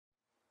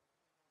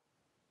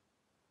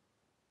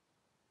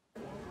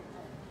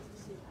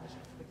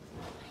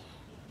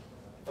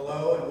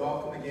Hello and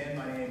welcome again.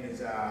 My name is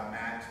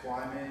Matt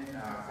Twyman,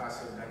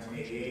 class of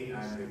 1988.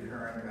 I'm the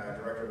current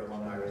Director of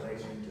Alumni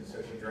Relations,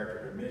 Associate Director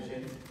of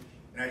Admission.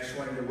 And I just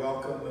wanted to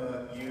welcome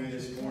you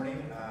this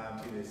morning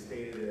to the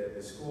State of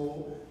the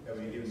School that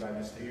will be given by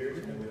Ms. Pierre.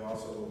 And we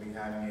also will be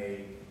having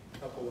a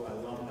couple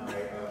alumni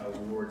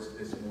awards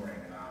this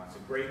morning. It's a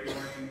great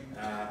morning,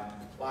 a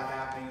lot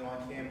happening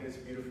on campus,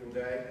 beautiful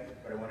day.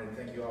 But I wanted to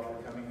thank you all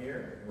for coming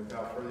here. And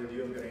without further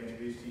ado, I'm going to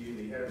introduce to you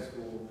the head of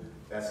school,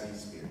 Bessie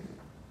Spears.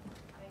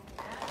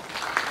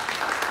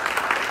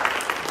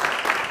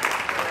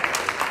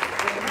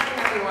 Good morning,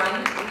 everyone.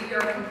 We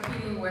are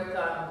competing with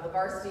the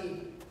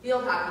varsity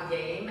field hockey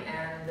game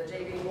and the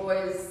JV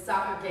boys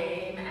soccer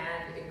game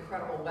and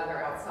incredible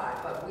weather outside.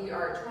 But we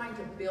are trying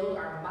to build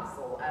our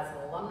muscle as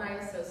an alumni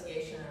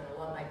association and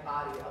alumni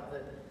body of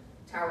the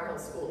Tower Hill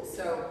School.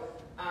 So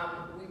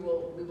we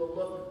will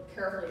look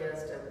carefully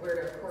as to where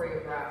to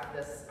choreograph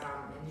this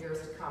in years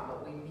to come.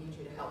 But we need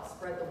you to help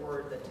spread the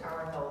word that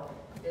Tower Hill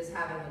is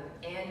having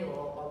an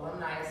annual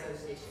Alumni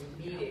Association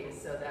meeting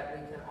so that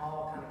we can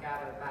all kind of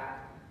gather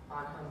back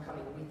on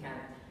homecoming weekend.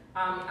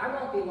 I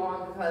won't be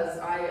long because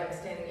I am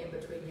standing in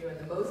between you and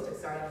the most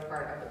exciting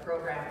part of the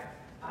program,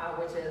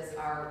 which is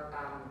our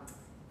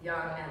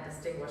Young and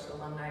Distinguished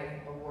Alumni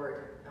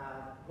Award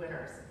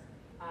winners.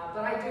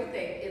 But I do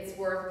think it's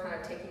worth kind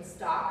of taking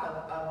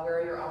stock of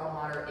where your alma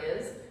mater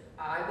is.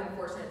 I've been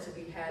fortunate to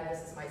be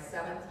this is my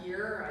 7th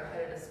year. I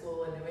headed a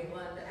school in New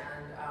England,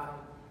 and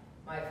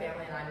my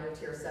family and I moved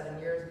here 7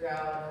 years ago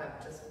and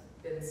have just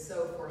been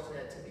so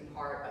fortunate to be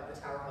part of the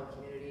Tower Hill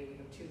community. We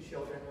have 2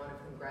 children, one of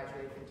whom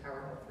graduated from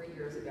Tower Hill 3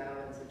 years ago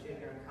and is a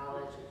junior in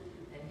college,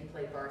 and he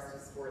played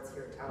varsity sports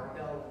here at Tower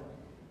Hill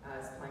and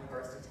is playing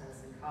varsity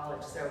tennis in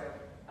college. So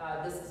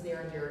this is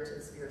near and dear to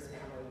the Spears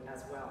family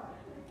as well.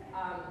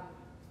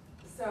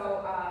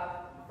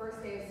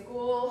 First day of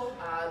school,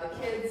 the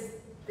kids,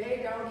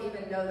 they don't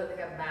even know that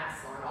they have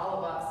masks on.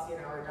 All of us,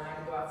 are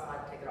dying to go outside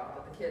and take it off.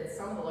 But the kids,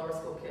 some of the lower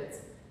school kids,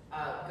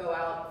 go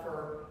out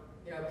for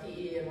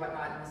PE and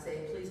whatnot, and we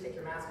say, please take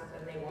your mask off,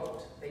 and they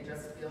won't. They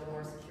just feel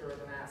more secure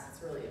with the mask.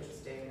 It's really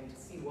interesting to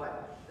see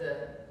what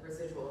the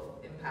residual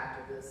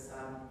impact of this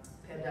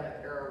pandemic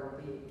era will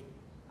be.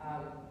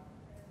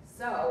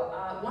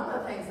 One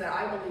of the things that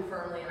I believe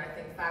firmly, and I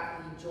think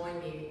faculty join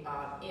me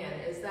in,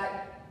 is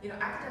that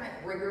academic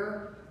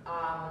rigor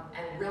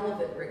and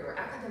relevant rigor.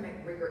 Academic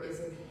rigor is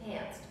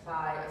enhanced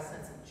by a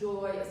sense of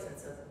joy, a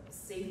sense of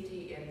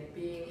safety in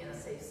being in a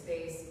safe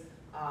space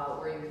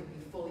where you can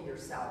be fully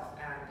yourself.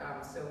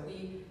 And so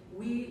we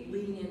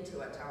lean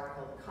into at Tower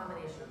Hill the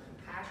combination of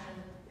compassion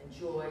and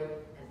joy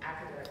and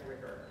academic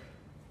rigor.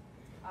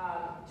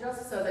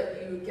 Just so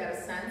that you get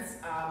a sense,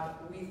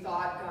 we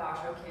thought, gosh,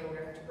 okay, we're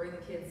going to have to bring the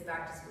kids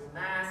back to school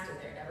masked,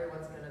 and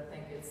everyone's going to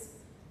think it's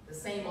the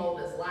same old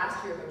as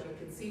last year, but you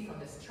can see from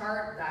this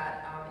chart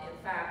that, in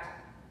fact,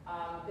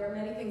 there are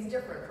many things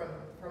different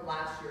from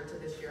last year to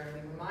this year, and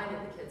we reminded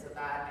the kids of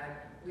that, and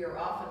we are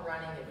off and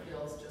running. It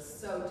feels just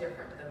so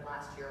different than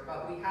last year,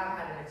 but we have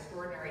had an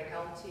extraordinary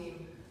health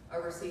team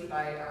overseen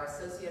by our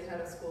associate head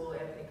of school,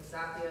 Anthony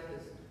Casapia,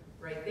 who's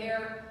right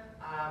there,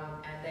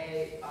 and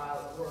they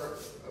were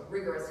a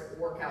rigorous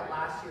workout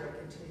last year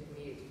and continue to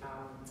meet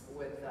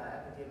with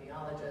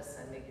epidemiologists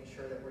and making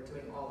sure that we're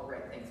doing all the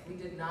right things. We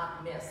did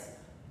not miss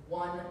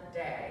one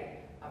day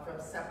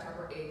from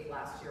September 8th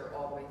last year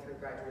all the way through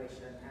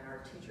graduation, and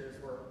our teachers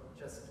were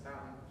just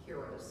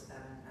heroes,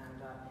 and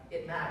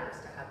it matters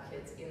to have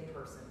kids in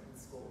person in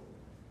school.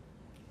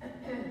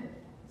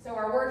 So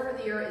our word for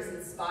the year is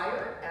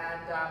inspire,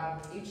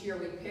 and each year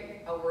we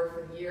pick a word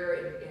for the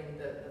year, in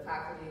the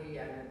faculty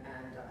and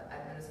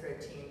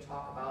administrative team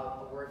talk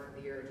about the word for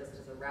the year just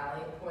as a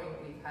rallying point.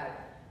 We've had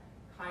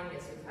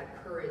kindness, we've had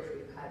courage,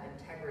 we've had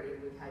integrity,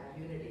 we've had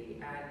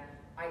unity, and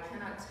I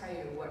cannot tell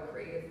you what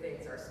creative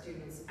things our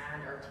students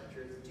and our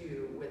teachers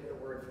do with the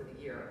word for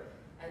the year.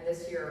 And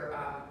this year,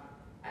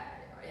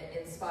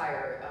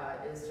 inspire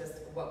is just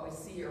what we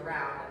see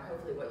around, and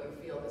hopefully what you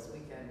feel this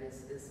weekend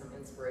is some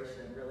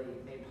inspiration really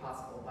made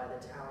possible by the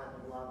talent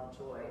and love and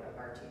joy of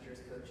our teachers,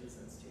 coaches,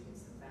 and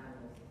students and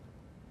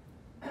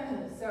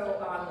families. So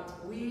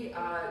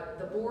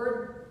the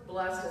board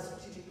blessed a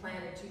strategic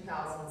plan in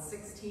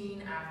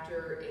 2016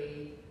 after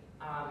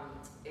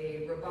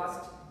a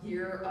robust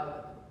year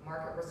of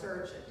market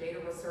research and data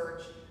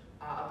research,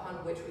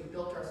 upon which we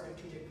built our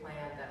strategic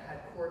plan that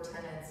had core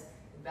tenets: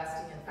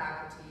 investing in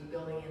faculty,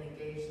 building an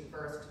engaged and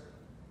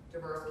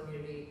diverse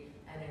community,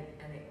 and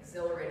an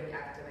exhilarating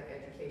academic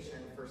education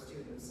for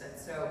students. And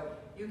so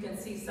you can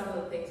see some of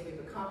the things we've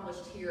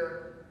accomplished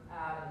here.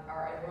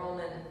 Our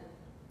enrollment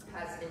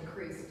has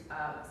increased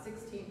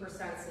 16%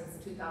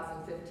 since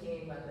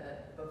 2015,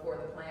 before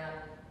the plan.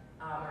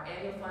 Our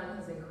annual fund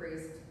has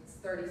increased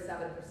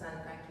 37%,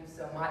 thank you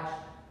so much.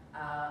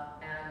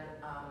 And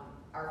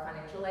our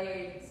financial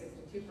aid,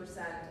 62%,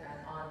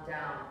 and on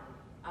down.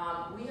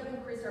 We have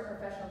increased our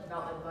professional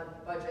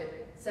development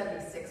budget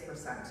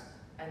 76%,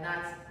 and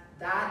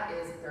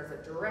there's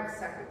a direct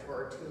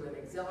sequitur to an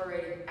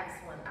exhilarating,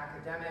 excellent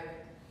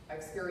academic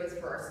experience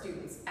for our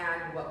students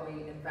and what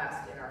we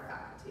invest in our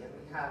faculty. And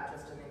we have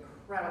just an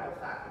incredible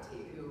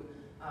faculty who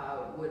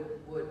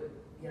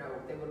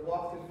they would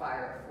walk through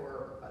fire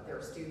for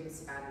their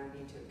students, and we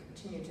need to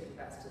continue to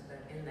invest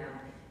in them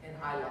in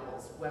high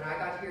levels. When I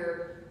got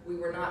here, we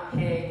were not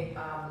paying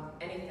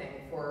anything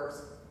for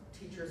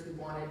teachers who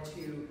wanted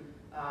to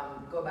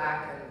go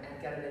back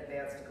and get an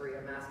advanced degree,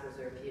 a master's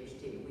or a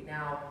PhD. We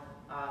now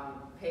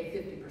pay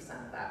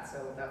 50% of that,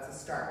 so that's a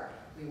start.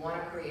 We want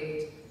to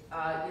create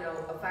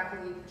a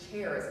faculty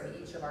chairs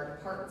in each of our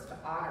departments to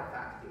honor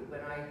faculty.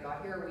 When I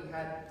got here,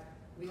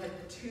 we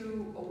had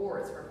 2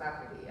 awards for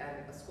faculty,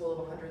 and a school of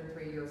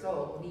 103 years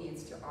old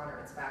needs to honor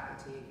its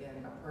faculty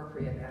in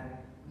appropriate and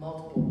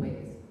multiple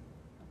ways.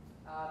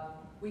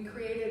 We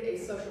created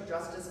a social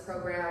justice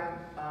program.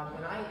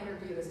 When I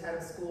interviewed as head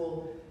of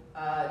school,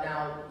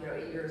 now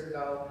 8 years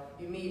ago,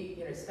 you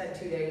spend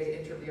 2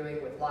 days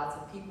interviewing with lots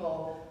of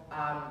people,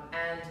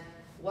 and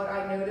what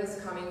I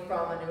noticed coming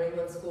from a New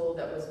England school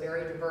that was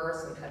very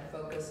diverse and had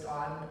focused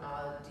on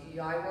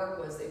DEI work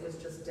was it was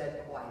just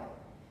dead quiet.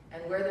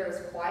 And where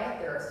there's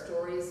quiet, there are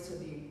stories to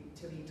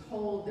be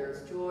told,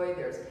 there's joy,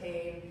 there's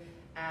pain.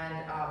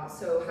 And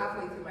so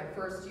halfway through my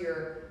first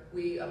year,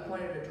 we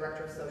appointed a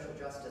director of social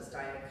justice,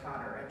 Diane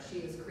Connor, and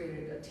she has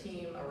created a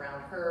team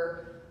around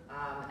her.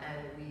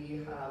 And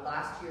we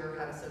last year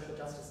had a social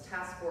justice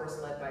task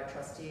force led by a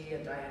trustee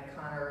and Diane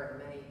Connor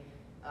and many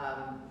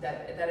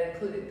that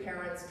included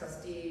parents,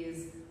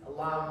 trustees,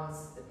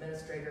 alums,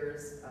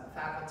 administrators,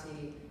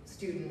 faculty,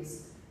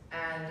 students.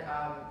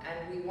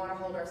 And we want to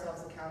hold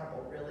ourselves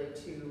accountable, really,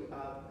 to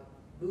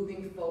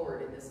moving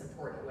forward in this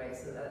important way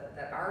so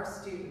that our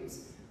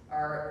students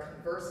are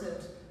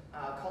conversant,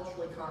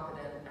 culturally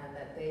competent, and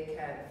that they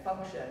can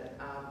function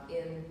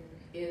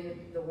in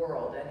the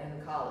world and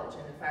in college.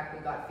 And in fact,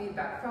 we got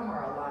feedback from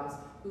our alums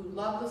who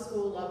loved the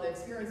school, loved the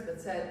experience,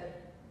 but said,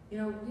 we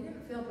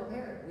didn't feel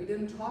prepared. We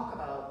didn't talk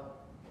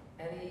about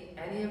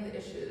any of the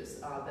issues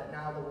that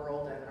now the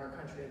world and our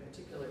country in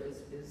particular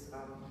is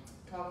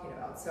talking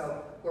about.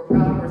 So we're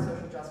proud of our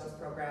social justice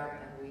program,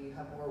 and we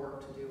have more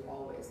work to do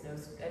always.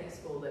 Any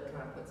school that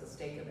kind of puts a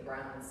stake in the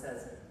ground and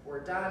says,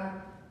 we're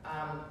done,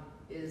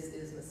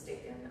 is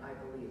mistaken, I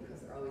believe,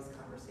 because there are always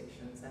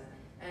conversations.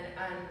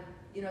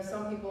 And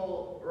some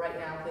people right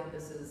now think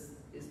this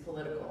is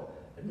political.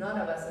 But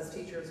none of us as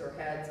teachers or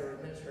heads or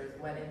administrators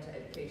went into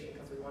education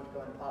because we wanted to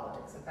go into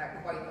politics. In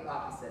fact, quite the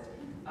opposite.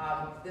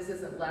 This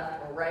isn't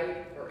left or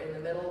right or in the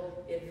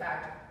middle. In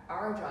fact,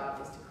 our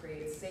job is to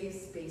create safe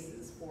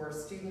spaces for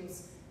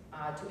students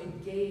to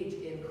engage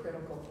in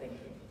critical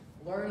thinking,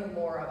 learning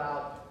more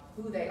about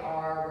who they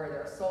are, where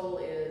their soul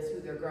is, who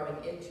they're growing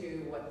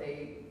into,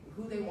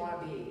 who they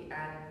want to be.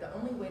 And the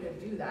only way to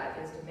do that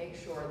is to make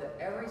sure that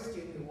every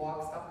student who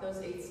walks up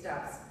those 8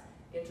 steps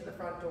into the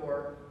front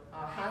door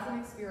has an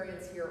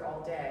experience here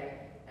all day,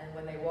 and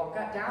when they walk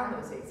down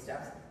those 8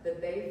 steps, that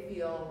they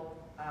feel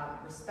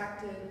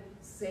respected,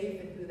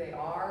 safe in who they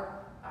are,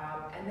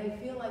 and they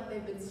feel like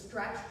they've been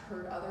stretched,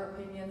 heard other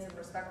opinions in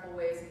respectful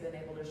ways, and been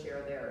able to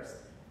share theirs.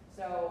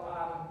 So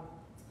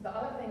the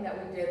other thing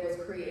that we did was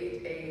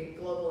create a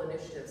global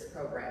initiatives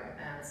program,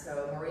 and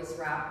so Maurice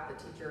Rapp,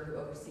 the teacher who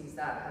oversees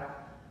that, had a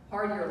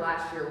hard year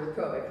last year with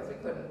COVID because we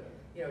couldn't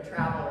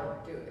travel or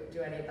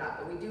do any of that.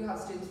 But we do have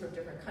students from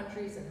different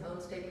countries and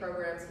homestay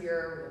programs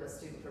here. We have a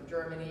student from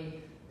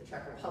Germany, the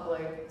Czech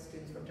Republic,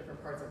 students from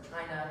different parts of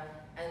China,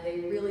 and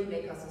they really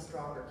make us a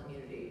stronger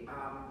community.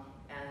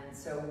 And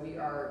so we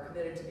are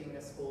committed to being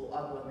a school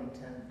of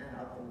Wilmington and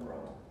of the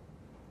world.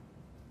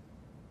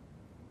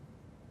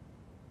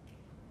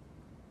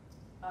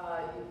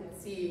 You can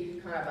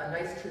see kind of a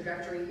nice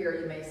trajectory here.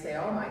 You may say,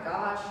 oh my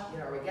gosh,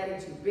 are we getting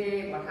too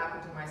big? What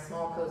happened to my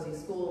small, cozy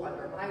school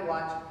under my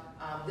watch?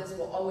 This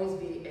will always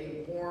be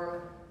a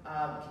warm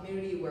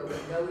community where we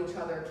know each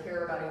other,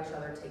 care about each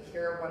other, take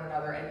care of one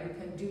another, and you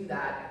can do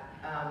that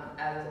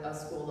as a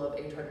school of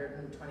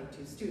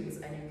 822 students.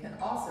 And you can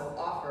also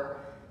offer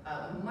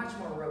much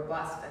more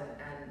robust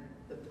and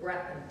the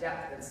breadth and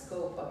depth and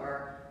scope of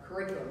our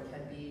curriculum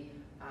can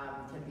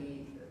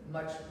be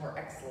much more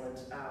excellent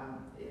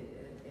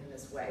in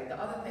this way. The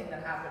other thing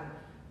that happened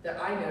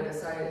that I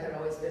noticed, I had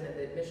always been in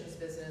the admissions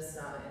business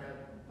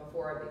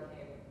before I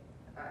became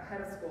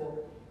head of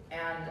school,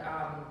 and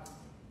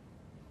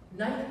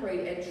 9th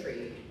grade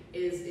entry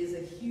is a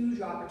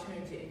huge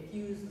opportunity to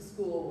infuse the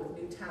school with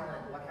new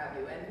talent, what have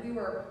you. And we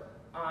were,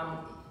 I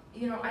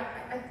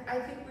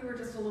think we were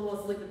just a little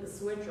asleep at the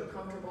switch or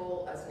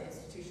comfortable as an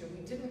institution.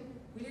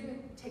 We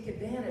didn't take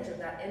advantage of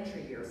that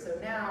entry year. So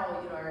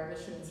now, our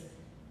admissions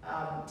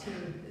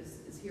team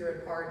is here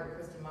at Port, and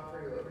Kristen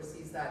Mumford, who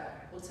oversees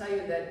that, will tell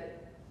you that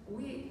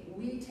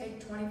we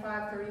take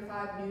 25,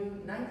 35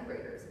 new 9th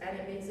graders, and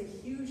it makes a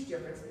huge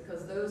difference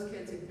because those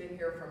kids who've been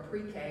here from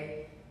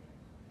pre-K,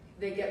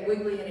 they get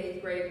wiggly in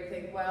 8th grade and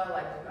think, well,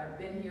 I've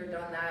been here,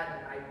 done that,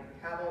 and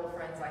I have all the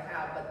friends I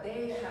have, but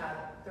they have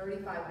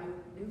 35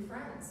 new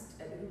friends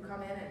who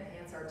come in and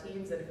enhance our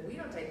teams, and if we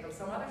don't take them,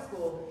 some other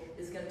school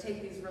is going to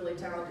take these really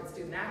talented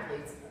student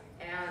athletes,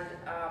 and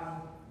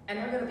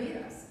they're going to beat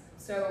us.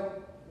 So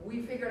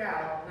we figured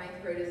out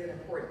ninth grade is an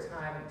important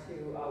time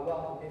to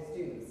welcome new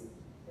students. You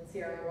can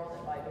see our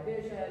enrollment by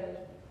division.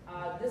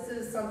 This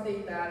is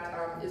something that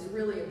is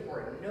really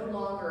important. No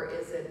longer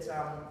is it,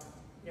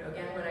 you know,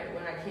 again,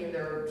 when I came,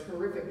 there were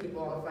terrific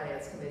people on the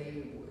finance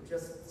committee,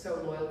 just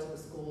so loyal to the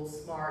school,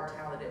 smart,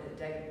 talented, and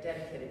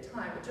dedicated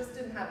time, but just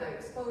didn't have the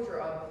exposure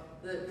of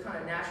the kind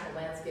of national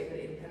landscape of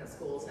independent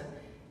schools,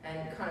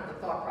 and kind of the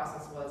thought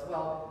process was,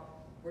 well,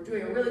 we're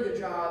doing a really good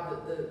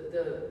job.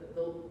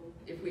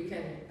 If we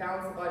can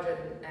balance the budget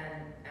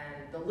and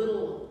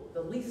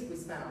the least we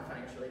spend on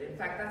financial aid. In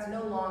fact, that's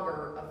no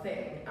longer a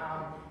thing.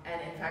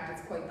 And in fact,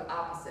 it's quite the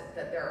opposite,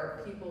 that there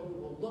are people who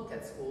will look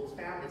at schools,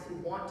 families who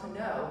want to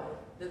know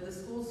that the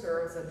school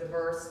serves a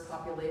diverse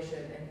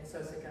population and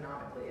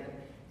socioeconomically. And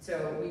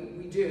so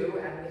we do,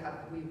 and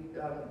we've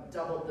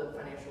doubled the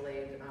financial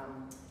aid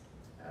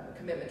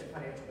commitment to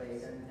financial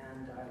aid,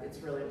 and it's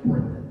really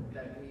important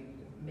that we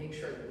make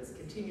sure that this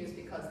continues,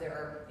 because there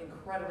are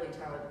incredibly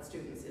talented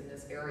students in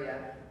this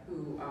area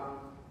who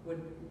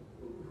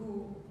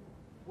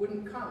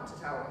wouldn't come to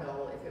Tower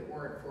Hill if it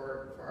weren't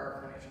for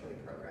our financial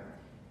aid program.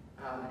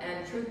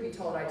 And truth be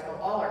told, I tell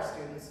all our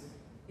students,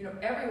 you know,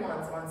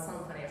 everyone's on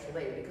some financial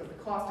aid, because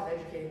the cost of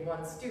educating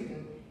one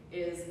student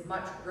is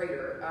much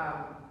greater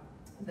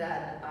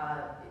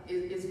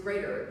is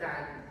greater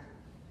than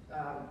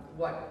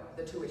what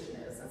the tuition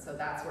is. And so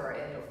that's where our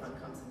annual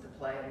fund comes into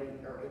play, and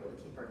we are able to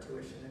keep our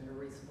tuition in a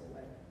reasonable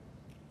way.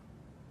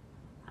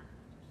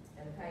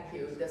 And thank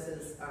you. This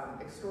is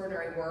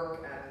extraordinary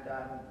work and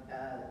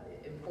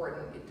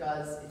important. It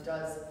does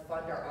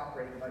fund our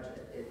operating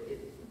budget.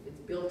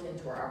 It's built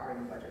into our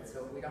operating budget.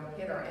 So if we don't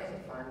hit our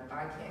annual fund,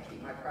 I can't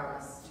keep my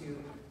promise to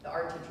the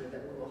art teacher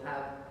that we will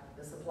have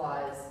the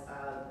supplies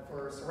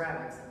for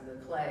ceramics and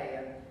the clay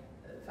and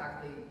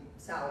faculty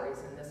salaries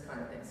and this kind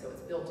of thing. So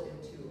it's built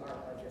into our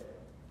budget.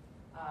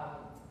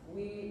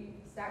 We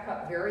stack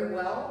up very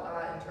well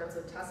in terms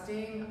of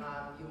testing.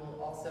 You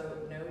will also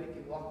note, if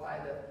you walk by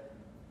the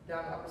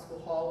down upper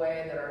school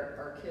hallway, that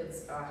our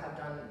kids have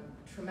done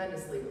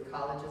tremendously with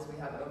colleges. We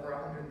have over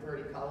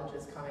 130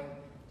 colleges coming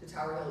to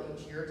Tower Hill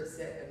each year to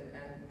sit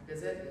and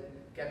visit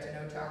and get to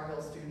know Tower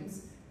Hill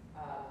students.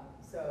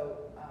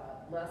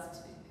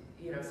 Lest,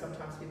 you know,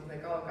 sometimes people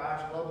think, oh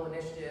gosh, global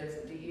initiatives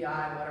and DEI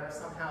and whatever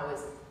somehow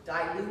is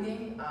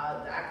diluting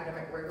the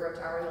academic rigor of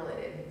Tower Hill.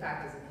 It in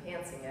fact is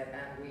enhancing it,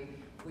 and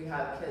we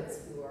have kids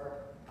who are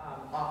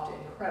off to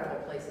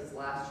incredible places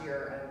last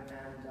year,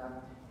 and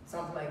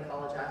some playing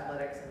college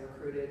athletics and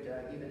recruited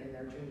even in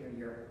their junior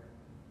year.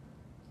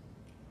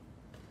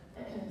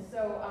 And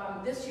so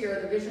this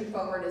year, the vision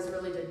forward is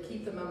really to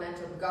keep the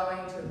momentum going,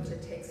 to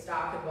take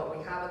stock of what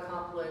we have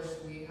accomplished.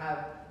 We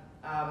have,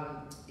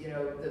 you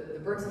know, the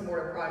bricks and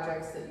mortar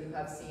projects that you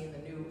have seen,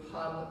 the new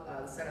hub,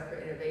 the Center for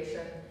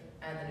Innovation,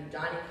 and the new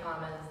dining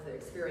commons, the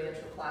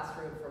experiential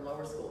classroom for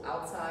lower school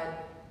outside.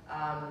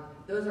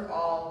 Those are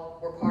all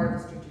were part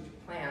of the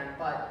strategic plan,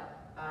 but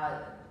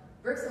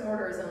bricks and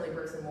mortar is only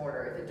bricks and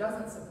mortar. If it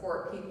doesn't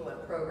support people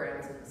and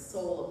programs and the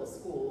soul of the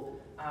school,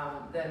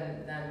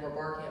 then we're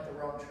barking at the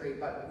wrong tree.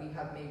 But we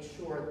have made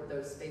sure that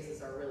those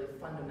spaces are really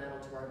fundamental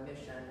to our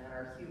mission and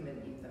our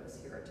human ethos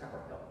here at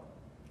Tower Hill.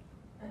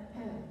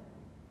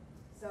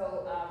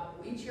 So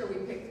each year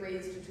we pick 3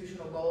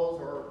 institutional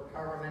goals, or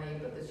however many,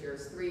 but this year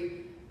is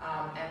 3,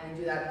 and we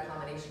do that in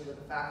combination with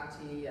the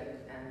faculty and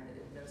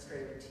the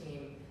administrative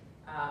team.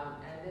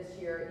 And this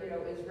year, you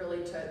know, is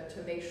really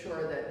to make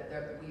sure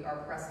that we are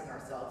pressing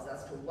ourselves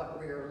as to what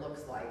rigor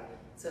looks like,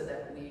 so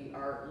that we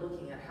are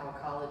looking at how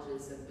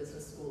colleges and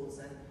business schools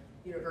and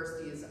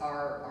universities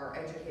are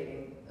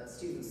educating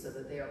students, so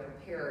that they are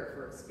prepared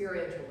for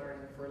experiential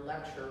learning, for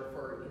lecture,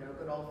 for, you know,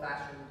 good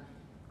old-fashioned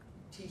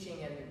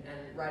teaching and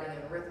writing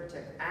and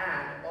arithmetic,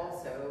 and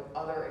also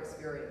other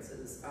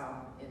experiences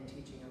in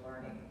teaching and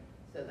learning.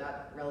 So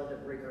that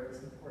relative rigor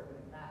is important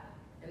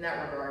in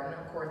that regard. And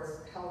of course,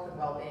 health and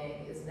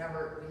well-being is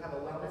never, we have a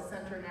wellness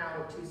center now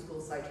with 2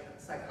 school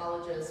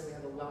psychologists. We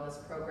have a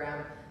wellness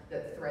program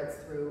that threads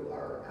through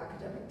our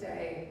academic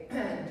day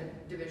and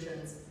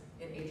divisions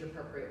in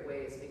age-appropriate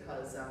ways,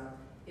 because,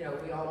 you know,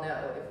 we all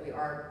know if we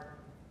aren't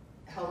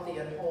healthy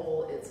and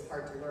whole, it's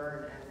hard to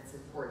learn, and it's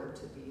important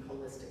to be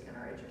holistic in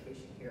our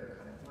education here,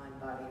 kind of mind,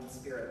 body, and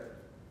spirit.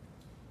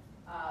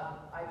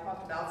 I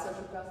talked about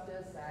social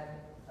justice and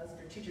a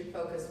strategic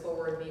focus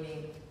forward,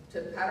 meaning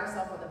to pat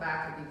ourselves on the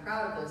back and be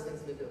proud of those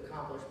things we've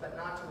accomplished, but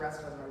not to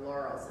rest on our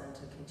laurels, and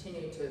to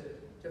continue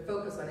to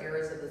focus on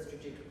areas of the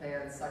strategic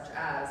plan, such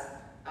as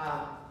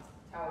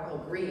Tower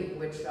Hill Green,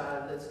 which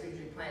the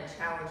strategic plan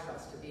challenged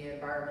us to be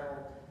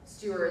environmental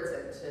stewards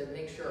and to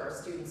make sure our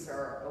students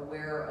are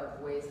aware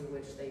of ways in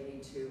which they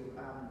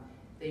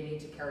need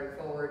to carry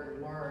forward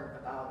and learn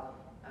about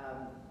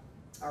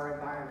our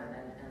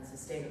environment and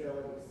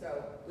sustainability.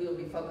 So we will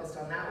be focused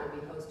on that.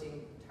 We'll be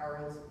hosting Tower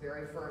Hill's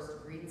very first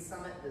Green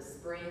Summit this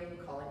spring,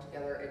 calling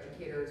together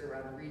educators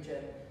around the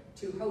region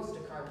to host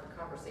a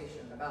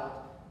conversation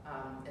about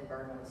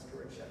environmental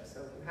stewardship.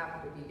 So if you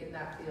happen to be in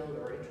that field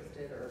or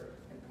interested,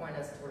 and point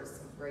us towards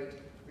some great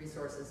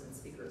resources and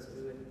speakers,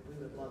 we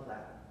would love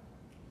that.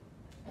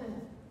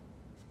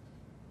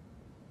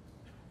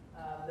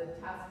 The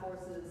task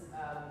forces,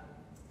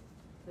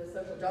 the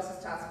social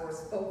justice task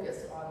force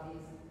focused on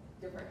these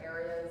different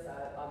areas,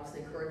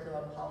 obviously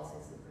curriculum,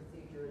 policies and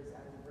procedures,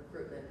 and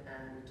recruitment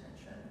and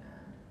retention,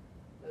 and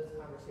those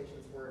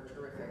conversations were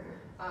terrific.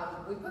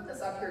 We put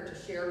this up here to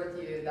share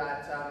with you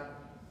that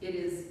it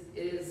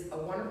is a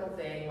wonderful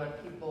thing when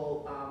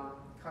people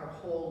kind of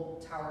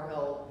hold Tower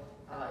Hill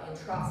in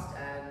trust,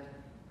 and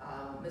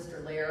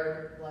Mr.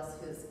 Laird, bless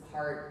his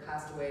heart,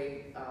 passed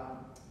away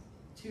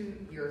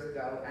 2 years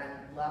ago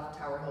and left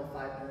Tower Hill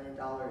 $5 million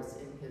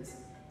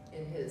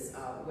in his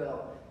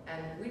will.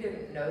 And we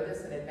didn't know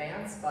this in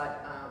advance,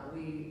 but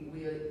we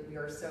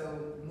are so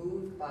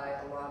moved by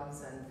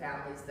alums and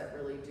families that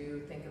really do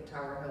think of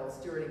Tower Hill,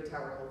 stewarding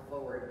Tower Hill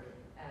forward.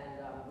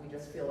 And we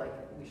just feel like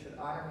we should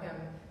honor him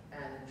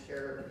and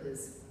share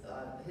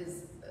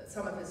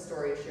some of his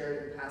story is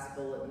shared in the past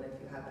bulletin if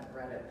you haven't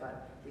read it.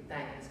 But we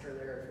thank Mr.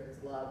 Laird for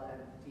his love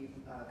and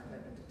deep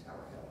commitment to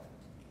Tower Hill.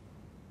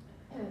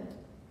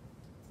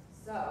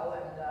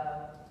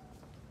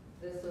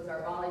 This was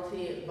our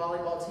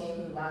volleyball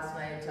team who last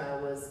night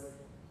was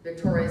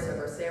victorious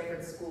over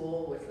Sanford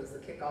School, which was the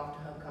kickoff to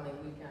homecoming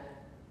weekend.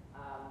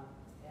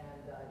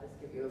 Just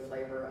give you a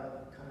flavor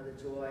of kind of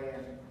the joy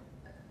and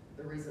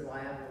the reason why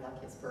I'm the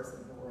luckiest person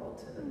in the world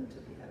to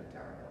be head of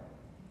Tower Hill.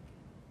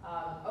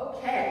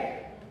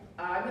 Okay,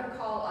 I'm going to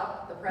call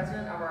up the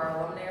president of our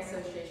Alumni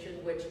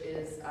Association, which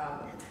is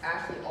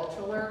Ashley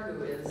Altschuler,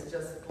 who is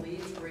just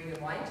please green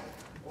and white,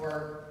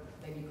 or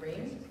maybe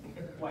green?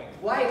 White.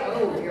 White,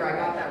 oh dear, I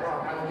got that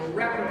wrong. I will be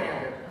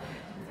reprimanded.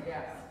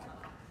 Yes.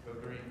 Go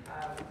green.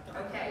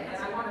 Okay,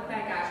 and I want to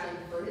thank Ashley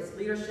for his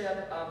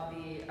leadership of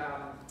the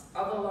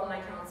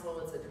Alumni Council.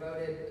 It's a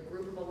devoted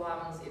group of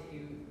alums. If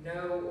you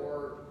know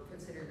or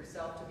consider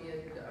yourself to be a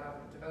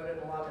devoted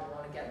alum and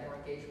want to get more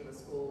engaged with the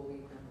school,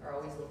 we are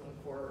always looking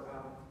for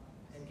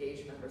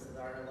engaged members of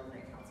our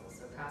Alumni Council.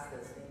 So pass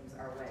those names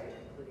our way,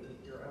 including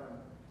your own.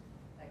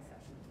 Thanks,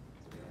 Ashley.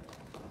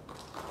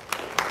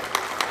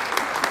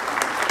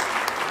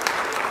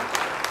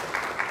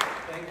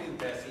 Thank you,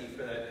 Bessie,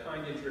 for that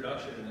kind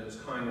introduction and those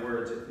kind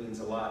words. It means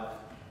a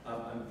lot.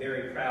 I'm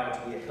very proud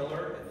to be a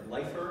Hiller and a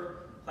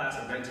lifer, class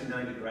of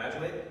 1990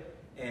 graduate.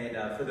 And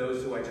for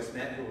those who I just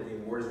met who were the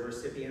awards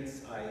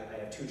recipients, I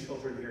have 2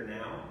 children here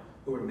now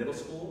who are in middle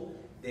school.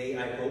 They,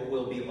 I hope,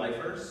 will be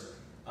lifers.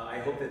 I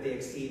hope that they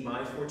exceed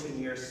my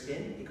 14-year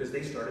stint because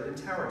they started in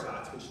Tower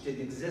Tots, which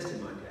didn't exist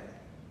in my day.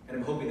 And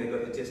I'm hoping they go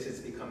the distance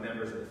to become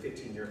members of the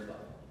 15-year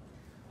club.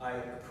 I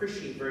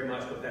appreciate very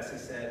much what Bessie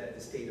said at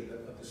the state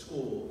of the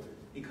school,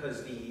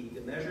 because the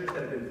measures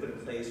that have been put in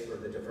place for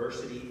the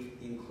diversity,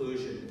 the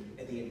inclusion,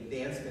 and the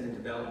advancement and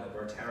development of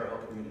our Tower Hill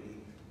community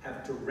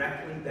have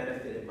directly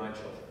benefited my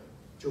children.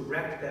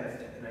 Direct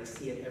benefit, and I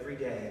see it every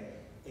day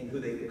in who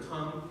they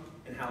become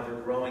and how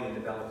they're growing and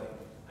developing.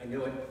 I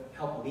know it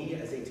helped me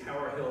as a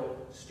Tower Hill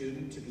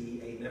student to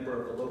be a member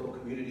of the local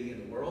community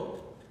in the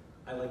world.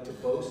 I like to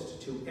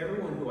boast to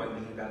everyone who I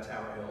meet about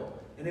Tower Hill,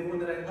 and everyone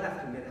that I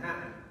left in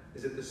Manhattan,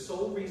 is that the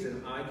sole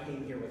reason I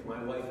came here with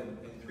my wife and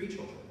 3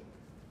 children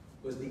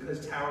was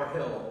because Tower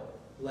Hill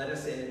let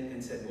us in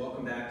and said,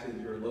 welcome back to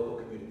your local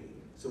community.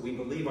 So we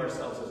believe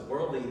ourselves as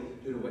worldly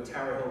due to what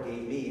Tower Hill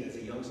gave me as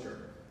a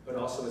youngster, but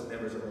also as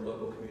members of our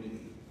local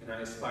community. And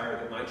I aspire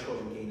that my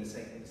children gain the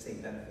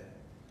same benefit.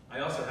 I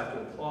also have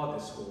to applaud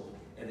this school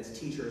and its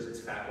teachers, its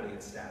faculty,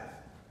 and staff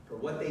for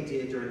what they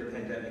did during the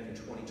pandemic in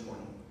 2020.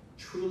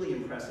 Truly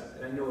impressive.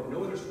 And I know of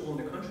no other school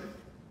in the country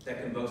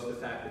that can boast the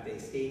fact that they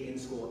stayed in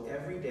school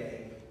every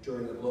day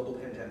during the global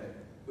pandemic,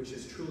 which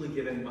has truly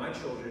given my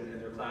children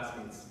and their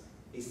classmates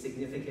a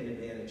significant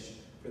advantage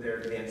for their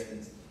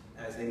advancements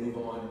as they move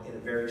on in a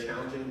very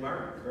challenging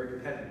environment, a very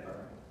competitive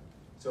environment.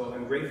 So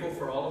I'm grateful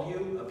for all of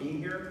you being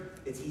here.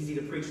 It's easy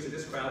to preach to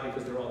this crowd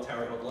because they're all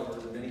Tower Hill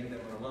lovers and many of them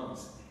are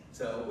alums.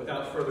 So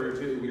without further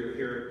ado, we are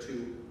here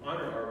to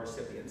honor our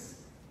recipients.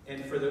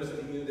 And for those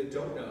of you that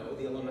don't know,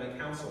 the Alumni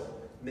Council,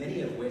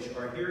 many of which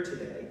are here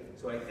today,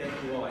 so I thank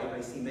you all.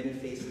 I see many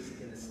faces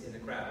in the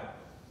crowd.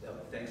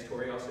 Thanks,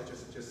 Tori, also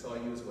just saw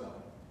you as well.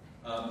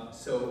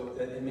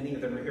 And many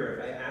of them are here.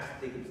 If I asked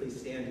if they could please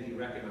stand to be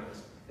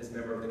recognized as a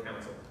member of the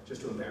council,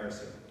 just to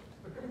embarrass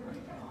you.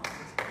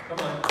 Come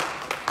on.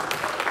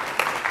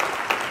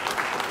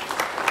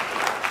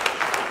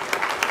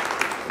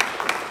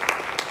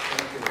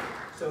 Thank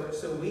you.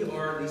 So we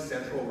are the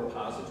central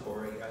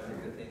repository, I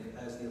think,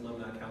 as the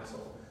Alumni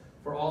Council,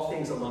 for all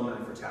things alumni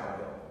for Tower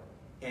Hill.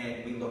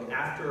 And we look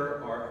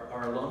after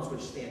our alums,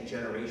 which span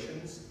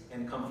generations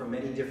and come from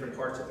many different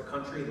parts of the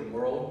country, the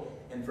world,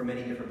 and from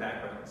many different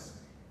backgrounds.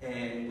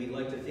 And we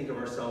like to think of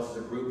ourselves as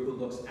a group who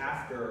looks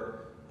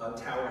after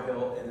Tower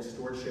Hill and the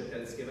stewardship that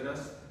it's given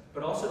us,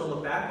 but also to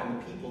look back on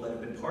the people that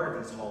have been part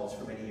of these halls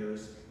for many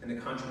years and the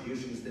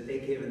contributions that they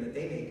give and that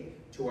they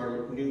make to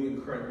our new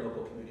and current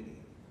local community.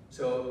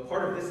 So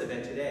part of this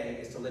event today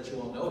is to let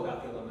you all know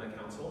about the Alumni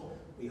Council.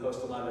 We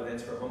host a lot of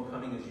events for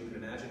homecoming, as you can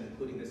imagine,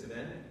 including this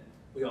event.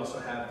 We also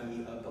have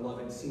the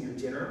beloved senior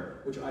dinner,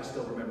 which I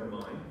still remember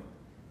mine.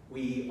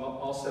 We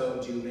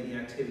also do many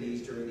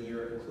activities during the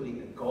year,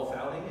 including a golf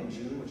outing in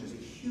June, which is a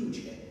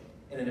huge hit,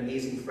 and an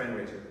amazing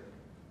fundraiser.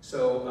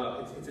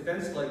 So it's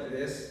events like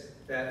this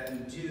that we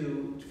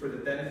do for the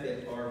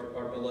benefit of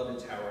our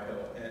beloved Tower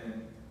Hill.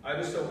 And I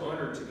was so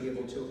honored to be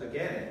able to,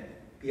 again,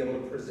 be able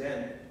to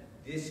present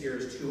this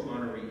year's 2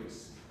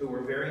 honorees, who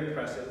were very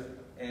impressive,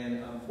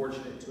 and I'm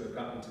fortunate to have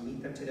gotten to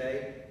meet them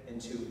today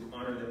and to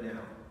honor them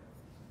now.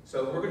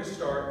 So we're going to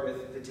start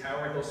with the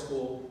Tower Hill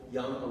School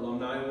Young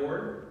Alumni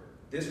Award.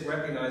 This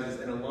recognizes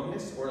an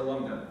alumnus or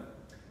alumna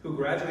who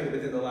graduated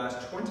within the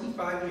last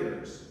 25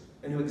 years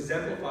and who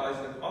exemplifies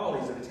the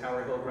qualities of a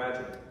Tower Hill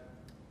graduate,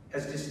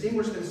 has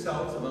distinguished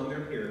themselves among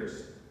their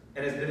peers,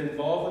 and has been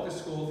involved with the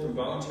school through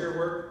volunteer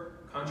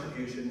work,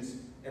 contributions,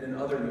 and in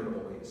other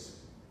notable ways.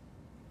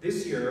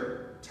 This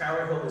year,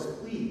 Tower Hill is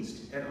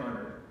pleased and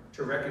honored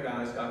to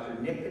recognize Dr.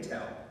 Nick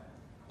Patel,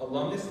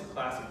 alumnus of the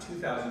class of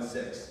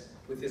 2006,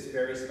 with this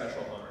very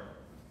special honor.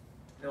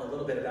 Now, a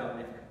little bit about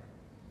Nick.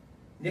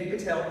 Nick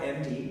Patel,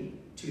 MD,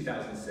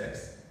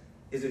 2006,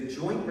 is a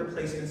joint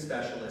replacement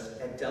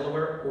specialist at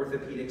Delaware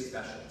Orthopedic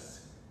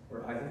Specialists,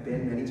 where I have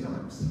been many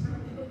times,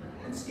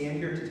 and stand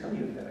here to tell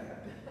you that I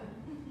have been.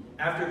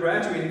 After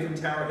graduating from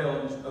Tower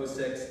Hill in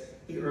 2006,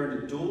 he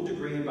earned a dual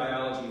degree in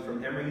biology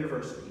from Emory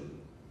University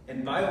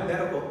and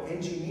biomedical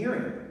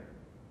engineering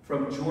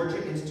from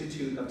Georgia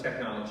Institute of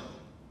Technology.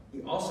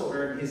 He also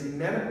earned his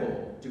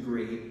medical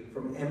degree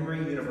from Emory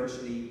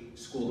University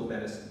School of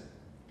Medicine.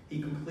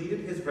 He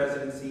completed his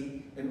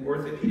residency in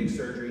orthopedic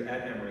surgery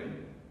at Emory,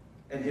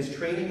 and his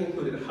training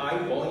included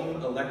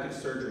high-volume elective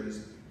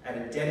surgeries at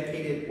a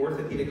dedicated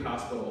orthopedic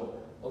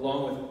hospital,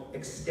 along with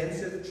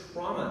extensive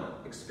trauma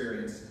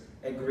experience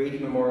at Grady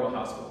Memorial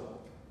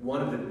Hospital,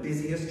 one of the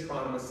busiest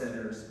trauma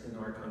centers in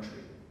our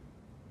country.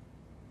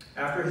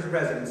 After his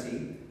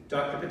residency,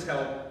 Dr.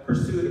 Patel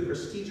pursued a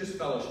prestigious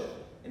fellowship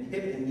in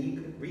hip and knee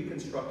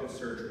reconstructive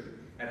surgery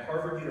at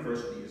Harvard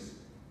University's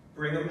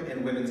Brigham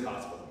and Women's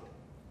Hospital.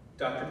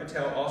 Dr.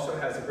 Patel also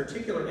has a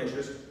particular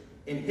interest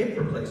in hip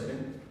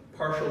replacement,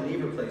 partial knee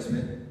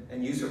replacement,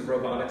 and use of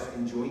robotics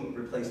in joint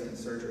replacement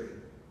surgery,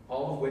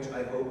 all of which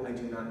I hope I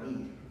do not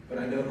need, but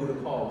I know who to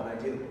call when I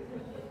do.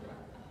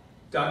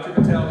 Dr.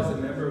 Patel is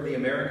a member of the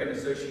American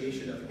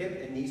Association of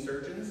Hip and Knee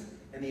Surgeons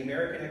and the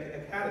American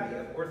Academy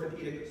of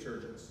Orthopedic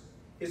Surgeons.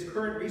 His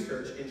current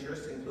research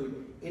interests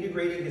include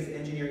integrating his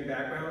engineering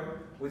background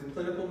with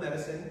clinical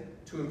medicine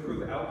to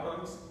improve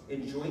outcomes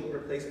in joint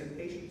replacement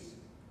patients.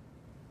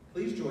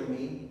 Please join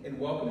me in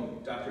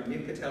welcoming Dr.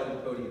 Nick Patel to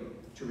the podium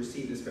to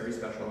receive this very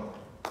special honor.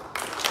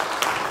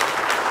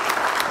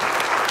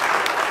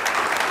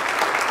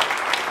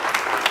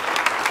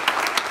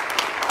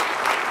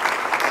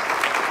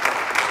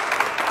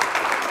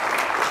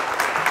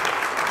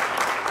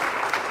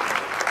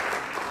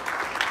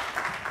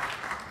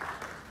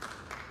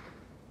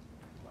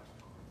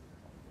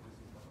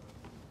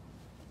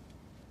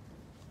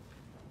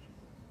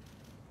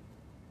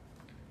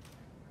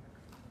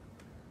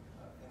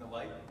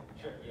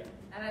 Sure, yeah.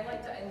 And I'd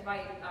like to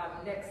invite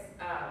Nick's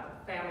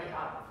family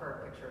up for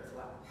a picture as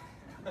well.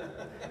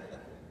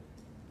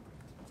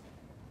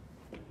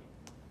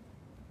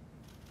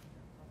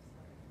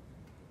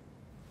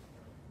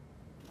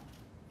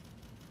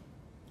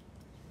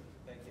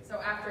 Thank you.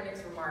 So after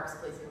Nick's remarks,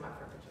 please come up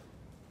for a picture.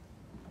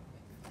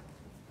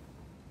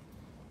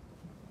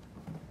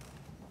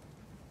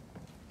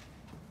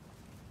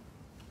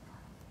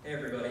 Hey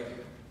everybody.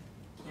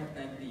 Can't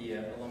thank the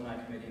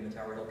Alumni Committee and the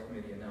Tower Hill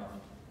Committee enough.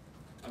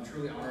 I'm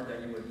truly honored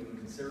that you would even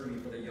consider me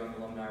for the Young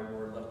Alumni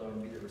Award, let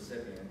alone be the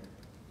recipient.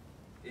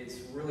 It's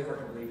really hard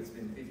to believe it's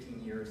been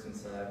 15 years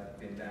since I've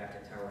been back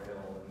at Tower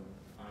Hill, and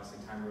honestly,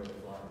 time really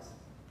flies.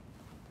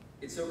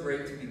 It's so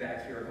great to be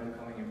back here at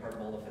homecoming and part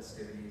of all the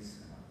festivities.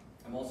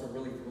 I'm also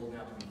really thrilled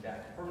now to be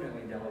back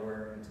permanently in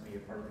Delaware and to be a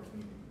part of the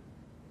community.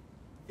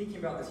 Thinking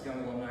about this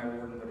Young Alumni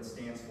Award and what it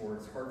stands for,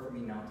 it's hard for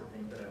me not to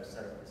think that I was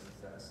set up for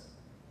success.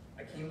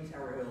 I came to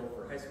Tower Hill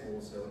for high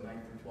school, so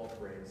 9th through 12th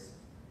grades.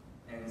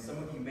 And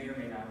some of you may or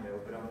may not know,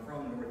 but I'm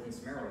from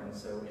Northeast Maryland,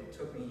 so it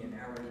took me an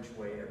hour each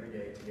way every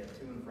day to get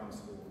to and from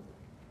school.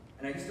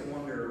 And I used to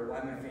wonder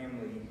why my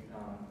family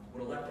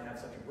would elect to have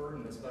such a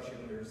burden, especially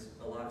when there's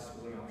a lot of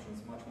schooling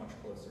options much, much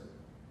closer.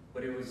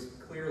 But it was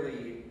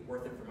clearly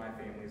worth it for my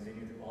family as they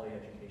knew the quality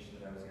education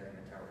that I was getting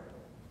at Tower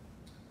Hill.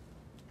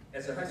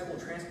 As a high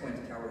school transplant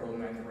to Tower Hill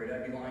in 9th grade,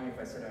 I'd be lying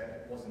if I said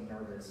I wasn't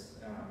nervous,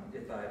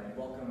 if I'd be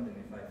welcomed and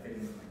if I'd fit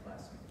in with my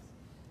classmates,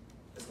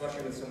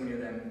 especially with so many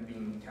of them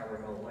being Tower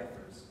Hill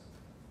lifers.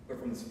 But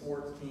from the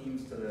sports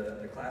teams to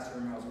the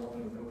classroom, I was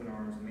welcomed with open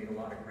arms and made a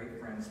lot of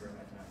great friends during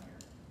my time here.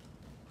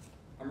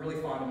 I'm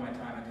really fond of my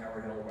time at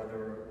Tower Hill,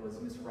 whether it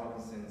was Mr.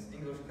 Robinson's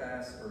English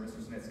class or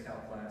Mr. Smith's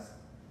Calc class.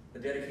 The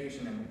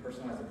dedication and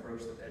personalized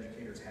approach that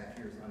educators have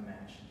here is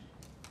unmatched.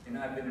 And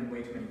I've been in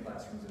way too many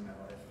classrooms in my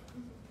life.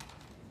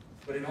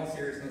 But in all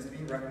seriousness,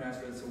 being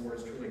recognized for this award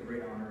is truly a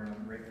great honor, and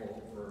I'm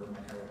grateful for my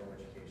Tower Hill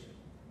education.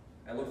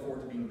 I look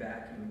forward to being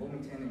back in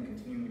Wilmington and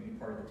continuing to be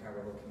part of the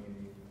Tower Hill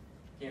community.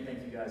 Can't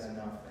thank you guys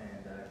enough,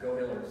 and go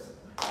Hillers.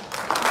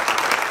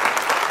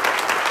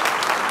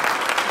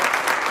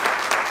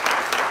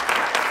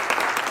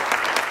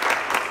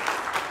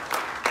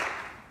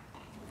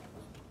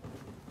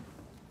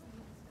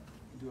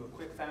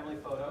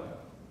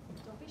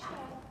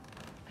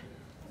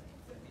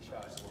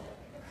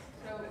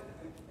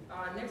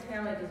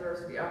 family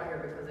deserves to be up here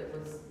because it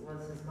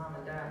was his mom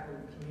and dad who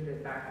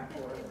commuted back and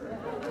forth.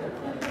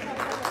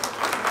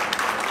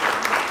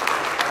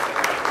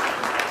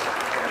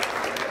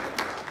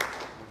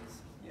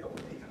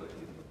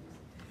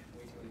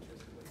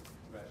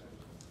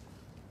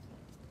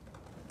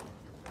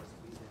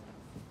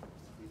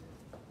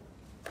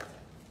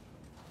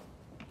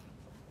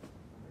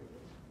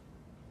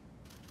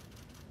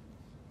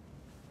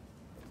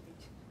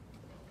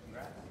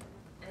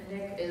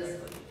 Nick is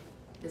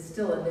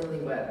still a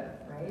newlywed,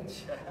 right?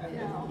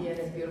 He and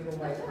his beautiful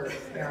wife were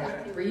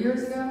married 3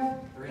 years ago.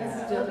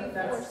 That's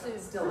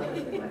still a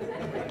newlywed.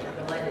 Anyway, I'm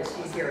delighted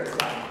she's here as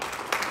well.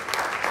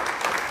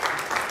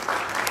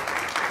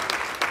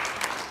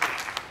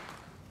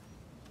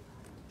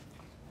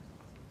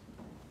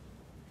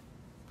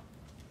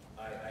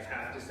 I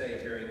have to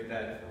say, hearing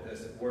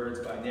those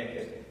words by Nick,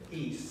 that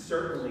he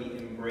certainly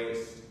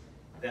embraced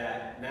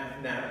that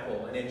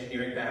mathematical and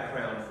engineering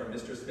background from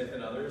Mr. Smith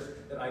and others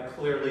that I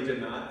clearly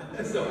did not.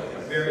 So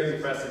a very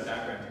impressive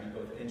background to be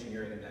both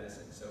engineering and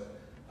medicine. So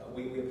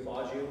we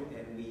applaud you,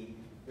 and we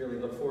really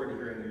look forward to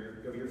hearing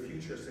of your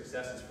future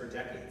successes for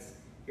decades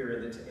here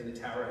in the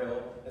Tower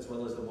Hill as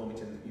well as the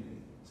Wilmington community.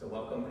 So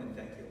welcome and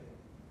thank you.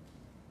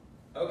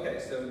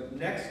 Okay, so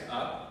next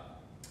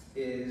up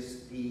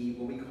is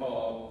what we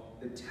call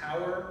the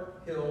Tower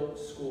Hill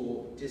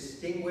School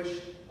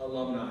Distinguished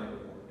Alumni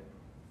Award.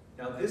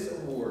 Now, this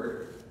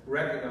award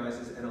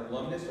recognizes an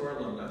alumnus or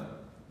alumna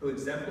who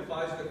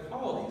exemplifies the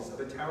qualities of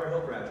a Tower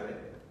Hill graduate,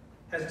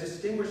 has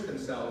distinguished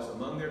themselves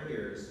among their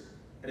peers,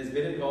 and has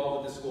been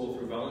involved with the school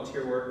through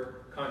volunteer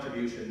work,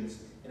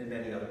 contributions, and in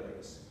many other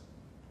ways.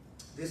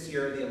 This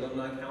year, the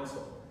Alumni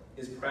Council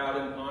is proud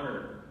and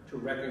honored to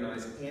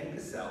recognize Ann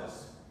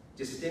Cassell's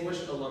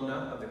distinguished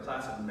alumna of the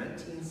class of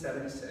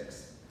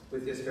 1976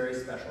 with this very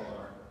special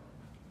honor.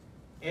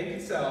 Ann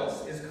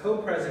Cassell's is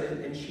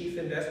co-president and chief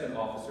investment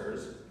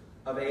officers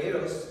of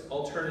Aedos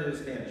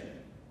Alternatives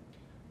Management.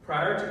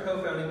 Prior to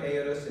co-founding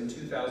Aedos in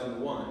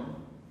 2001,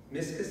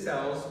 Ms.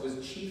 Cassell's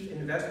was chief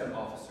investment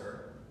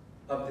officer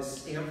of the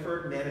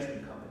Stanford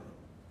Management Company,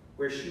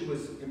 where she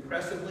was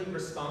impressively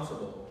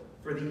responsible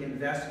for the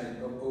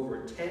investment of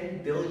over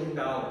 $10 billion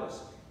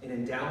in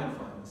endowment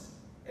funds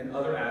and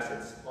other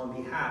assets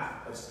on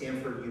behalf of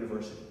Stanford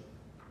University.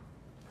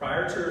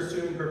 Prior to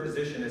assuming her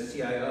position as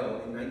CIO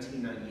in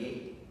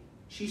 1998,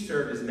 she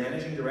served as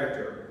managing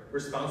director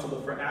responsible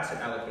for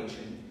asset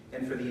allocation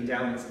and for the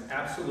endowment's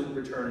absolute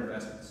return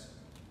investments.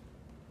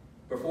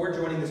 Before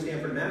joining the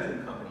Stanford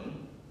Management Company,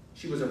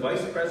 she was a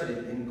vice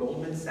president in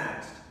Goldman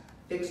Sachs'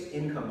 fixed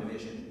income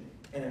division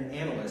and an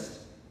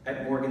analyst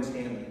at Morgan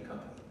Stanley &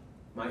 Company,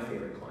 my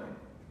favorite client.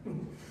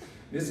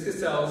 Ms.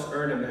 Cassell's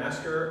earned a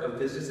Master of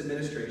Business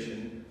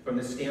Administration from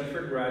the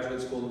Stanford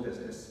Graduate School of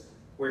Business,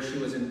 where she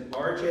was an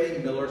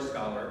R.J. Miller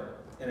Scholar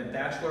and a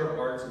Bachelor of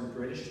Arts in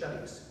British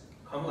Studies,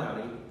 cum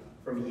laude,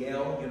 from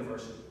Yale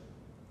University.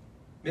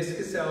 Ms.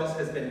 Cassell's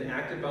has been an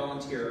active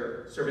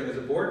volunteer, serving as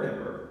a board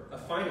member, a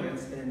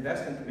finance and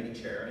investment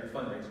committee chair, and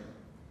fundraising.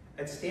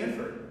 At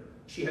Stanford,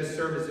 she has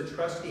served as a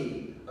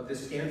trustee of the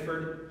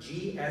Stanford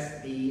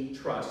GSB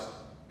Trust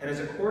and as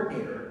a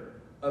coordinator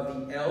of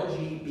the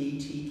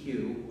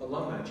LGBTQ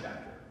alumni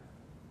chapter.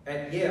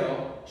 At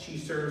Yale, she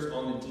serves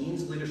on the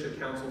Dean's Leadership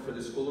Council for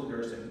the School of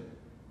Nursing,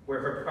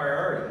 where her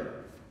priority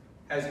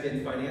has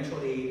been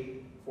financial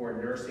aid for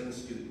nursing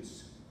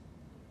students.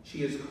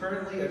 She is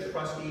currently a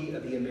trustee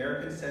of the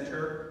American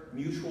Center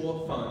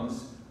Mutual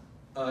Funds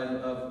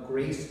of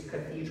Grace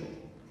Cathedral.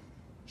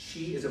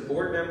 She is a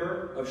board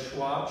member of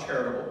Schwab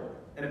Charitable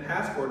and a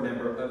past board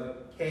member of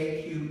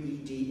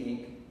KQED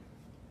Inc.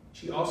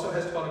 She also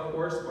has taught a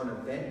course on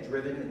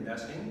event-driven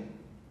investing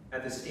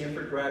at the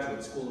Stanford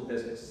Graduate School of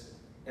Business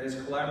and is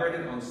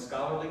collaborating on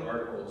scholarly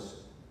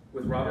articles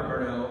with Robert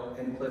Arnault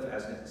and Cliff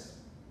Asnix.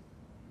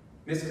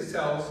 Ms.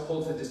 Cassell's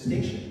holds the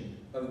distinction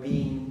of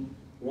being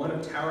one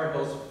of Tower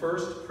Hill's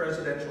first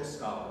presidential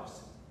scholars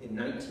in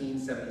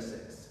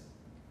 1976,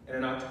 and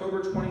in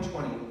October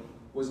 2020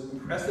 was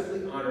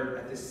impressively honored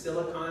at the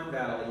Silicon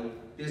Valley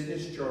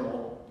Business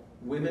Journal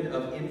Women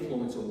of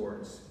Influence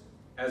Awards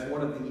as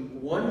one of the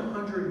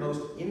 100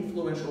 most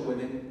influential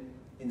women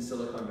in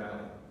Silicon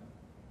Valley.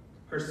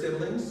 Her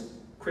siblings,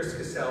 Chris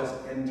Cassell's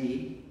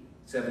MD,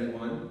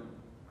 71,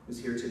 who's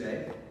here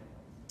today,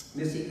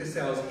 Missy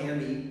Cassell's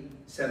Hamby,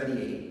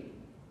 78,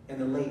 and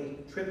the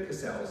late Trip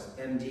Cassell's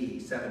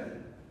MD, 70,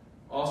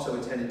 also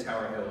attended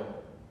Tower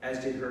Hill,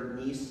 as did her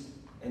niece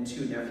and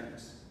 2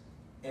 nephews.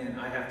 And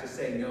I have to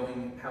say,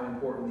 knowing how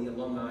important the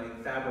alumni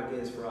fabric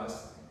is for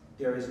us,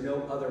 there is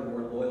no other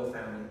more loyal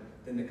family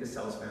than the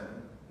Cassell's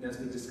family. And as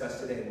we discussed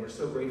today, we're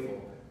so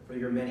grateful for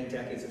your many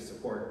decades of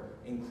support,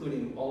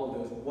 including all of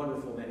those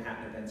wonderful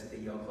Manhattan events at the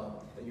Yale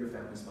Club that your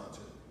family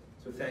sponsored.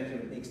 So thank you.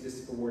 It makes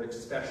this award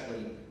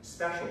especially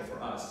special for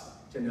us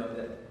to know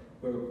that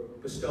we're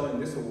bestowing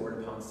this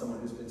award upon someone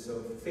who's been so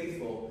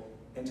faithful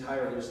and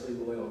tirelessly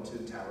loyal to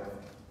Tower Hill.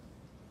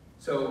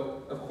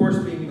 So, of course,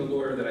 being the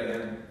lawyer that I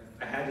am,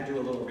 I had to do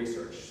a little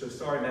research. So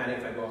sorry, Maddie,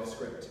 if I go off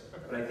script,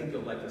 but I think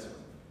you'll like this one.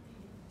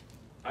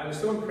 I was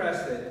so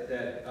impressed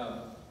that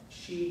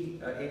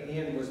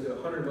Ann was the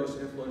 100 most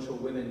influential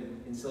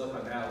women in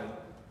Silicon Valley,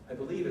 I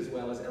believe, as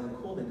well as Ellen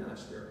Coolman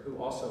last year, who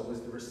also was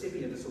the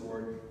recipient of this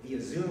award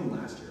via Zoom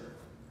last year.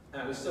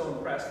 And I was so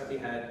impressed that they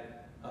had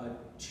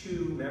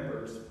 2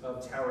 members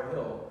of Tower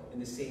Hill in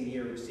the same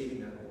year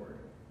receiving that award.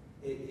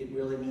 It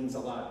really means a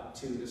lot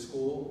to the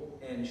school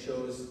and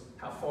shows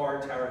how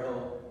far Tower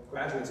Hill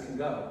graduates can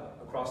go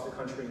across the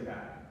country and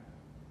back.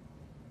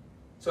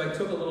 So I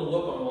took a little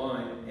look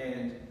online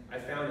and I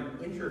found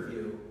an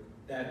interview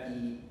that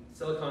the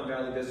Silicon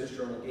Valley Business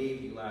Journal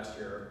gave you last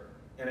year,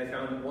 and I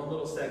found one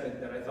little segment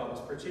that I thought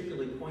was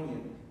particularly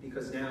poignant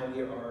because now we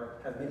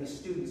have many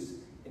students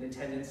in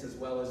attendance as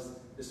well as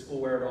the school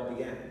where it all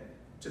began.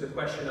 To the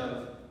question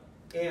of,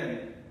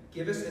 Anne,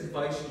 give us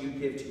advice you'd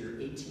give to your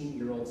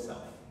 18-year-old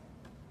self.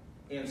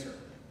 Answer,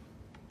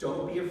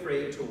 don't be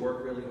afraid to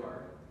work really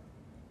hard.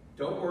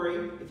 Don't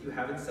worry if you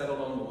haven't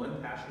settled on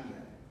one passion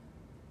yet.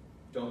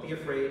 Don't be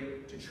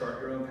afraid to chart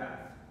your own path.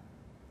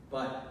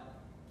 But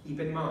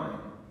keep in mind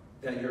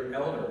that your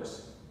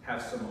elders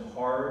have some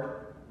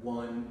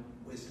hard-won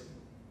wisdom.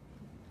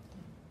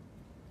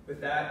 With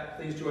that,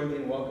 please join me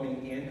in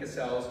welcoming Ann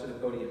Cassells to the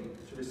podium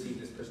to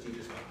receive this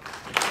prestigious honor.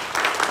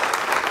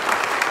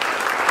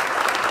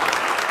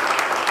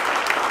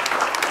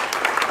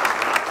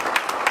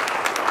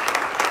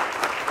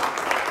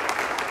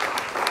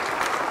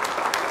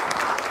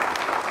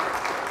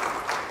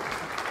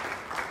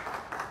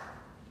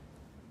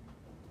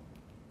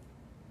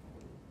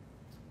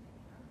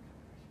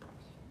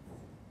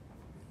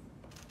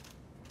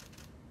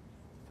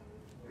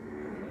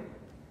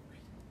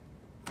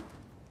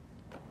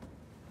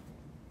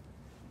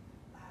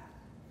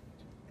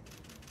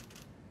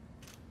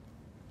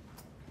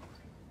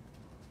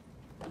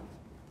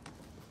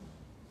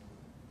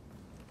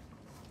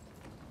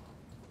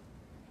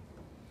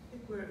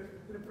 We're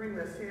going to bring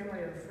the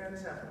family and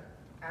friends up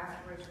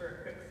afterwards for a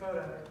quick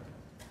photo.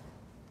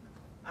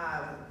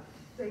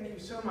 Thank you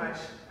so much.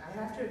 I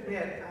have to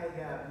admit,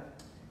 I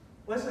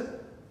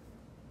wasn't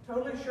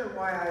totally sure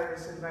why I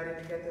was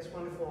invited to get this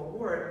wonderful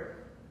award,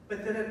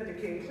 but then it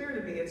became clear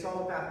to me it's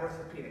all about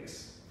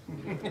orthopedics.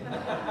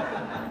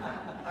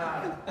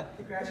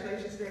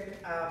 Congratulations,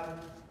 Nick.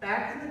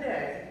 Back in the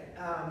day,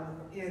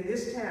 in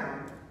this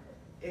town,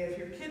 if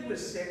your kid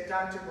was sick,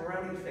 Dr.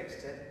 Maroney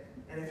fixed it.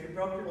 And if you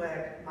broke your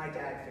leg, my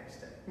dad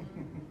fixed it.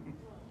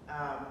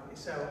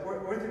 So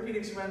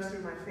orthopedics runs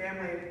through my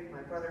family.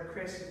 My brother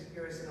Chris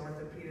here is an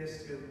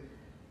orthopedist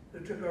who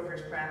took over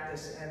his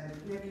practice. And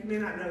Nick, you may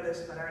not know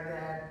this, but our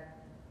dad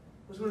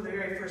was one of the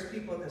very first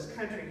people in this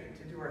country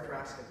to do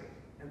arthroscopy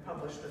and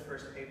publish the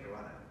first paper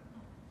on it.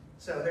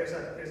 So there's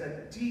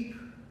a deep,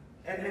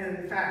 and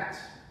in fact,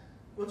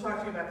 we'll talk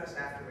to you about this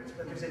afterwards,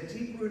 but there's a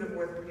deep root of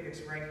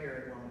orthopedics right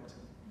here in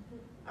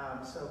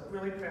Wilmington. So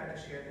really proud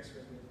to share this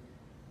with you.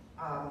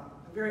 I'm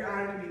very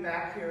honored to be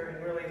back here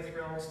and really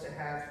thrilled to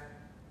have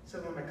some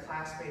of my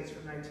classmates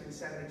from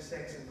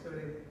 1976,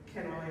 including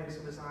Ken Williams,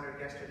 who was honored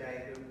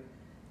yesterday, who,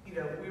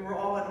 we were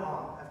all in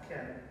awe of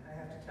Ken, I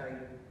have to tell you.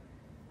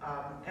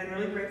 And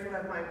really grateful to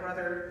have my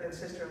brother and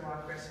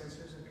sister-in-law, Chris and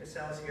Susan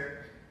Cassells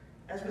here.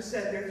 As was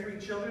said, their 3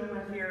 children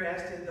went here,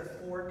 as did the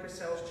 4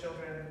 Cassells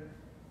children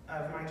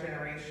of my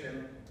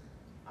generation.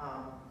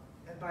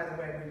 And by the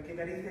way, we'd give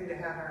anything to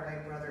have our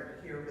late brother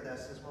here with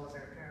us, as well as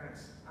our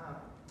parents.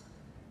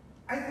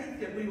 I think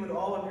that we would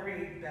all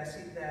agree,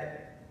 Bessie,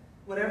 that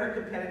whatever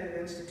competitive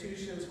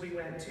institutions we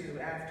went to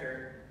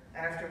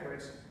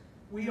afterwards,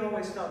 we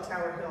always felt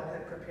Tower Hill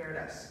had prepared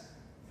us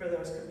for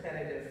those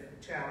competitive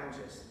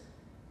challenges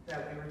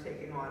that we were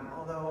taking on.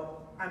 Although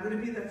I'm going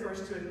to be the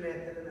first to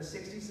admit that in the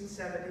 60s and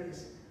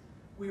 70s,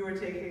 we were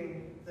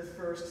taking the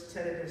first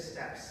tentative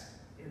steps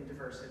in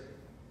diversity.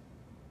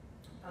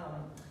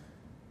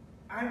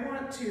 I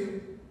want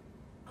to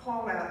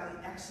call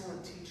out the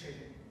excellent teaching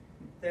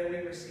that we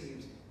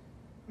received.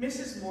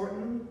 Mrs.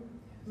 Morton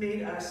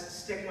made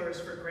us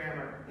sticklers for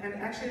grammar, and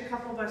actually a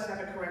couple of us have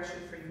a correction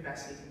for you,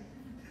 Bessie.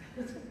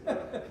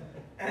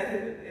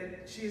 And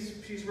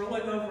she's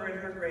rolling over in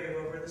her grave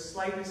over the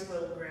slightest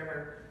little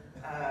grammar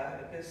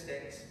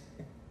mistakes.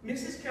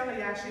 Mrs.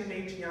 Kelly actually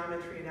made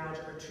geometry and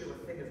algebra 2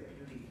 a thing of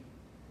beauty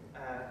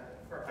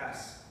for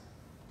us.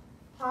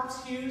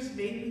 Pops Hughes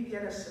made me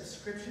get a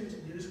subscription to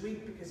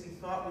Newsweek because he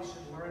thought we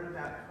should learn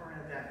about current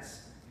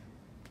events.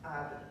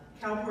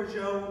 Cal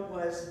Bourgeot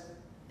was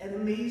an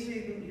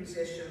amazing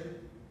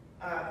musician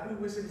who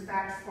was in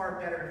fact far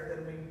better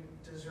than we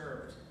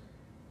deserved.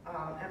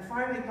 And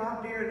finally,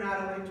 Bob Baer not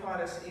only taught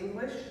us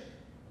English,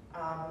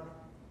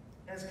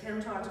 as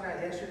Ken talked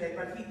about yesterday,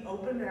 but he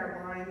opened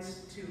our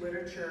minds to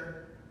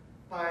literature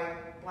by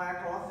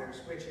Black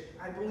authors, which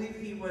I believe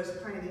he was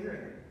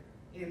pioneering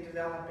in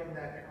developing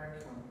that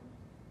curriculum.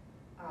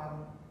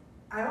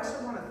 I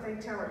also want to thank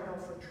Tower Hill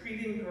for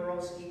treating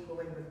girls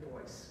equally with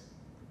boys.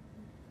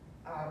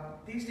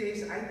 These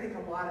days, I think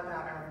a lot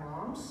about our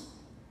moms,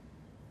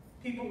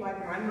 people like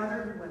my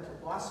mother who went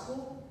to law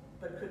school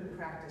but couldn't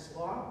practice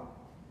law,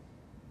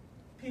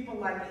 people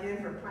like Ian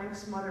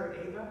Verplank's mother,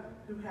 Ava,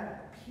 who had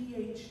a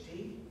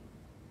PhD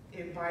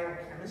in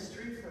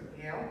biochemistry from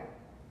Yale.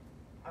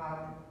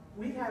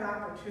 We've had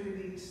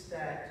opportunities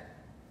that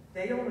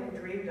they only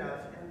dreamed of,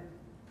 and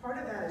part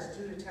of that is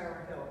due to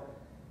Tower Hill.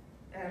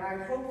 And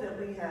I hope that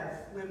we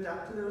have lived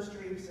up to those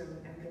dreams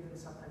and given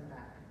something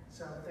back.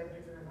 So thank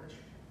you very much.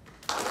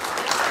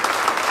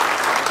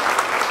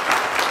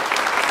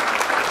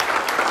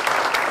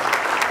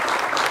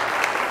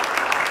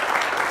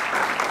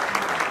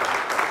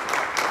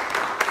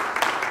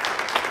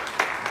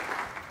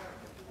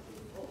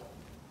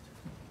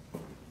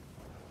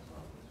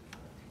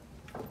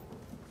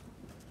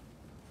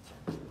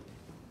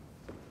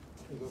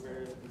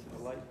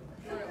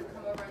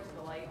 Come over into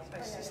the light.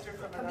 My sister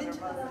from another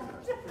mother.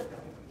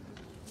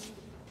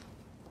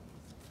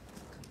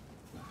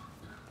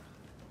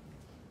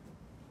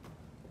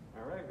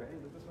 All right, ready?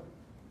 Look this way.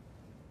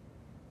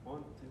 1,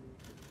 2, 3.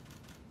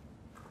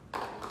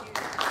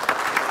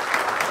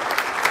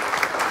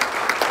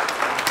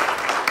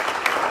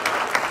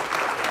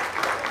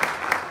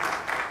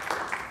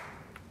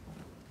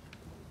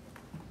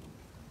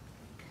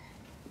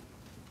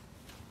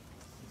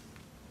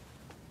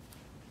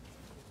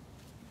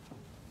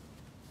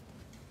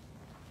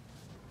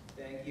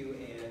 Thank you,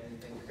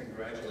 and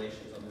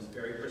congratulations on this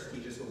very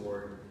prestigious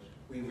award.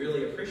 We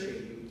really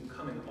appreciate you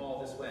coming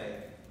all this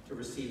way to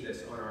receive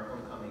this on our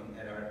homecoming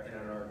at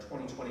our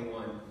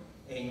 2021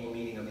 annual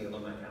meeting of the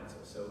Alumni Council.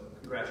 So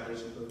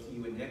congratulations both to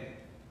you and Nick.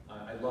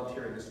 I loved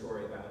hearing the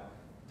story about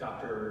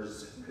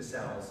Drs.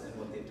 Cassels and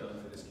what they've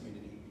done for this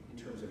community in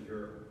terms of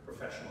your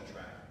professional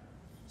track.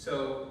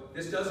 So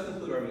this does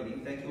conclude our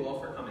meeting. Thank you all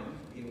for coming,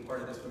 being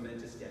part of this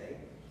momentous day.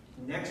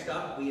 Next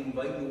up, we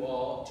invite you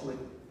all to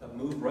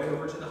move right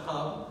over to the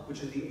hub,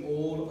 which is the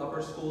old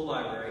upper school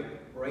library,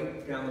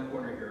 right down the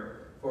corner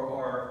here, for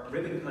our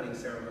ribbon cutting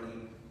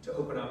ceremony to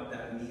open up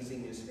that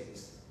amazing new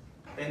space.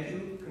 Thank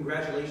you,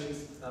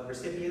 congratulations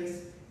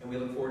recipients, and we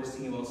look forward to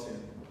seeing you all soon.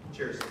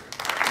 Cheers.